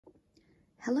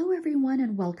Hello everyone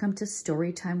and welcome to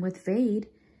Storytime with Vade,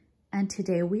 and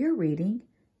today we are reading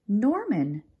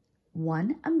Norman,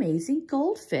 One Amazing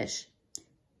Goldfish.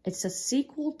 It's a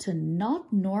sequel to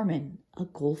Not Norman, a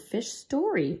goldfish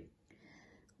story,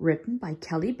 written by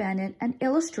Kelly Bennett and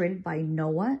illustrated by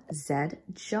Noah Z.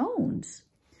 Jones.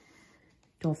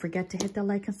 Don't forget to hit the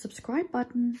like and subscribe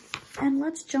button, and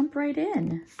let's jump right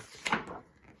in.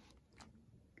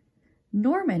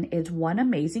 Norman is one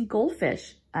amazing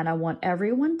goldfish, and I want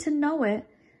everyone to know it.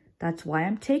 That's why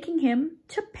I'm taking him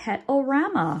to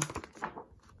Pet-O-Rama.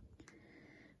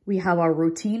 We have our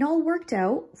routine all worked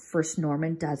out. First,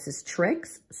 Norman does his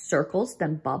tricks, circles,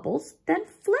 then bubbles, then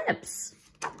flips.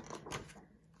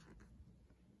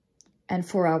 And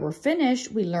for our finish,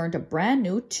 we learned a brand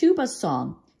new tuba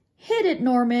song. Hit it,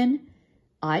 Norman,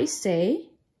 I say,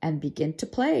 and begin to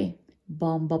play.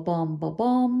 Bum, ba, bum, ba,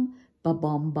 bum.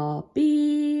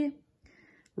 Ba-bum-ba-bee.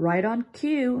 Right on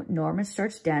cue, Norman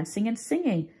starts dancing and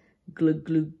singing. Glug,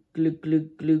 glug, glug,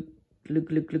 glug, glug, glug,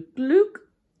 glug, glug, glug.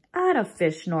 Atta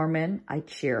fish, Norman, I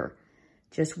cheer.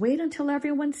 Just wait until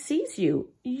everyone sees you.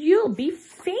 You'll be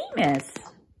famous.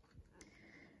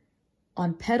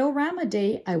 On Pet-O-Rama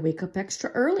Day, I wake up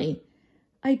extra early.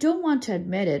 I don't want to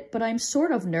admit it, but I'm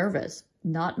sort of nervous.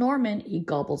 Not Norman, he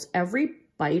gobbles every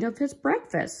bite of his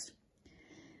breakfast.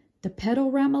 The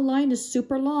Pet-O-Rama line is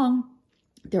super long.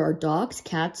 There are dogs,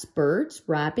 cats, birds,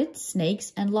 rabbits,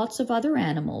 snakes, and lots of other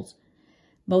animals.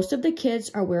 Most of the kids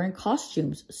are wearing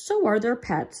costumes, so are their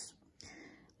pets.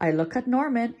 I look at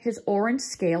Norman, his orange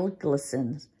scale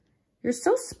glistens. You're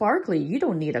so sparkly, you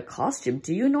don't need a costume,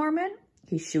 do you, Norman?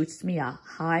 He shoots me a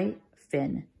high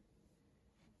fin.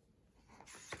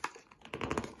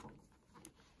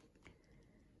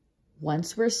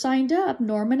 Once we're signed up,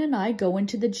 Norman and I go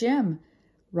into the gym.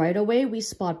 Right away, we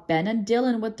spot Ben and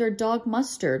Dylan with their dog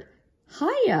Mustard.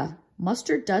 Hiya!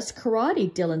 Mustard does karate,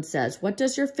 Dylan says. What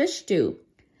does your fish do?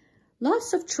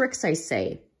 Lots of tricks, I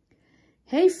say.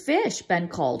 Hey, fish, Ben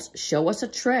calls. Show us a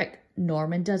trick.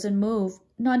 Norman doesn't move.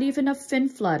 Not even a fin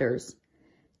flutters.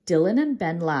 Dylan and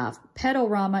Ben laugh.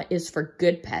 Pet-O-Rama is for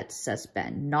good pets, says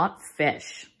Ben, not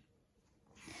fish.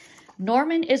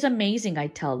 Norman is amazing, I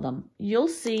tell them. You'll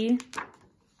see.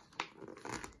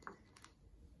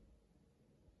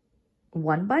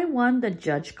 One by one, the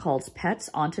judge calls pets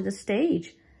onto the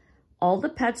stage. All the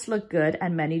pets look good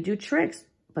and many do tricks,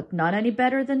 but not any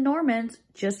better than Norman's.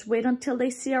 Just wait until they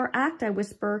see our act, I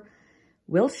whisper.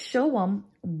 We'll show 'em,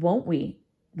 won't we?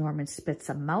 Norman spits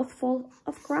a mouthful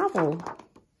of gravel.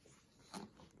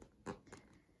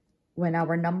 When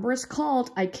our number is called,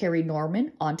 I carry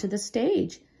Norman onto the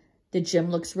stage. The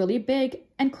gym looks really big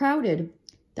and crowded.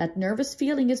 That nervous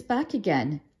feeling is back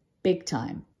again, big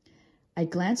time. I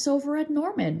glance over at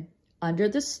Norman. Under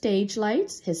the stage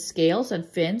lights, his scales and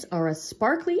fins are as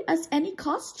sparkly as any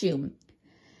costume.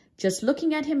 Just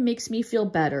looking at him makes me feel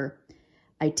better.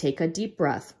 I take a deep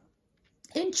breath.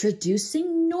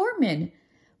 Introducing Norman,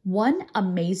 one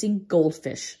amazing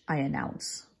goldfish, I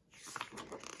announce.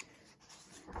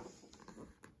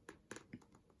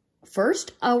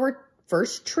 First, our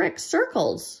first trick,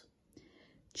 circles.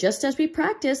 Just as we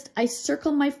practiced, I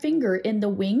circle my finger in the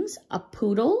wings, a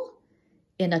poodle,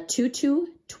 in a tutu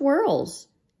twirls.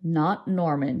 Not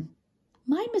Norman.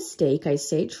 My mistake, I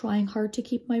say, trying hard to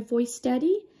keep my voice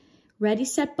steady. Ready,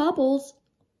 set, bubbles.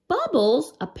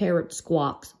 Bubbles, a parrot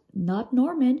squawks. Not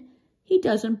Norman. He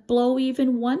doesn't blow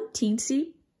even one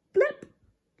teensy blip.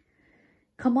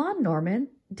 Come on, Norman.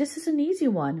 This is an easy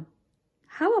one.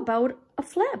 How about a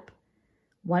flip?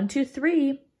 1, 2,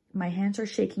 3. My hands are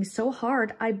shaking so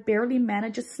hard, I barely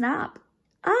manage a snap.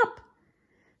 Up!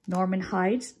 Norman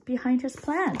hides behind his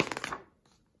plant.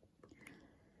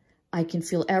 I can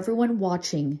feel everyone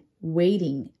watching,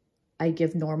 waiting. I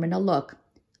give Norman a look,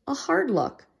 a hard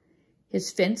look.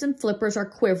 His fins and flippers are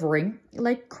quivering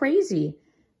like crazy.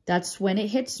 That's when it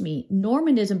hits me.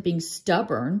 Norman isn't being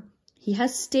stubborn. He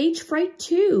has stage fright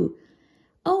too.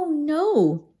 Oh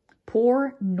no,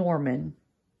 poor Norman.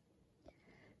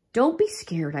 Don't be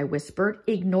scared, I whispered.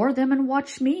 Ignore them and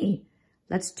watch me.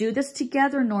 Let's do this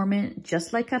together, Norman,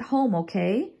 just like at home,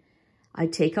 okay? I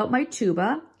take out my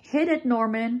tuba. Hit it,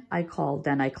 Norman, I call.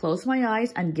 Then I close my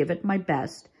eyes and give it my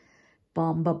best.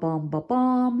 Bum, ba, bum, ba,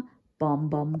 bum, bum,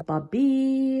 bum, ba,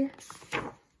 bee.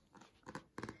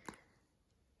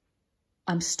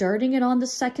 I'm starting it on the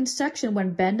second section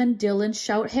when Ben and Dylan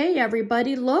shout, hey,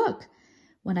 everybody, look.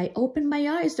 When I open my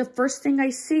eyes, the first thing I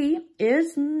see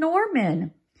is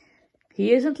Norman.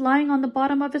 He isn't lying on the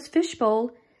bottom of his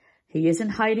fishbowl. He isn't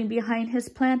hiding behind his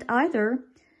plant either.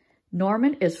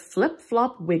 Norman is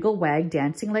flip-flop wiggle-wag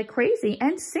dancing like crazy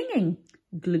and singing.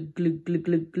 Glug, glug, glug,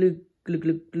 glug, glug, Glug,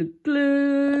 glug, glug,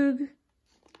 glug.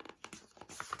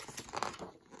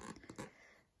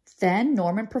 Then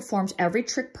Norman performs every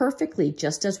trick perfectly,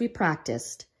 just as we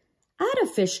practiced. Atta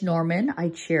fish, Norman, I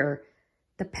cheer.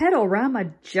 The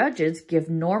Pet-O-Rama judges give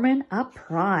Norman a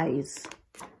prize.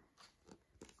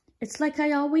 It's like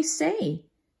I always say,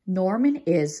 Norman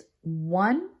is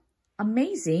one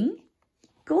amazing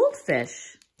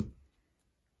goldfish.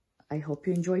 I hope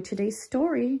you enjoyed today's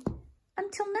story.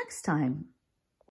 Until next time.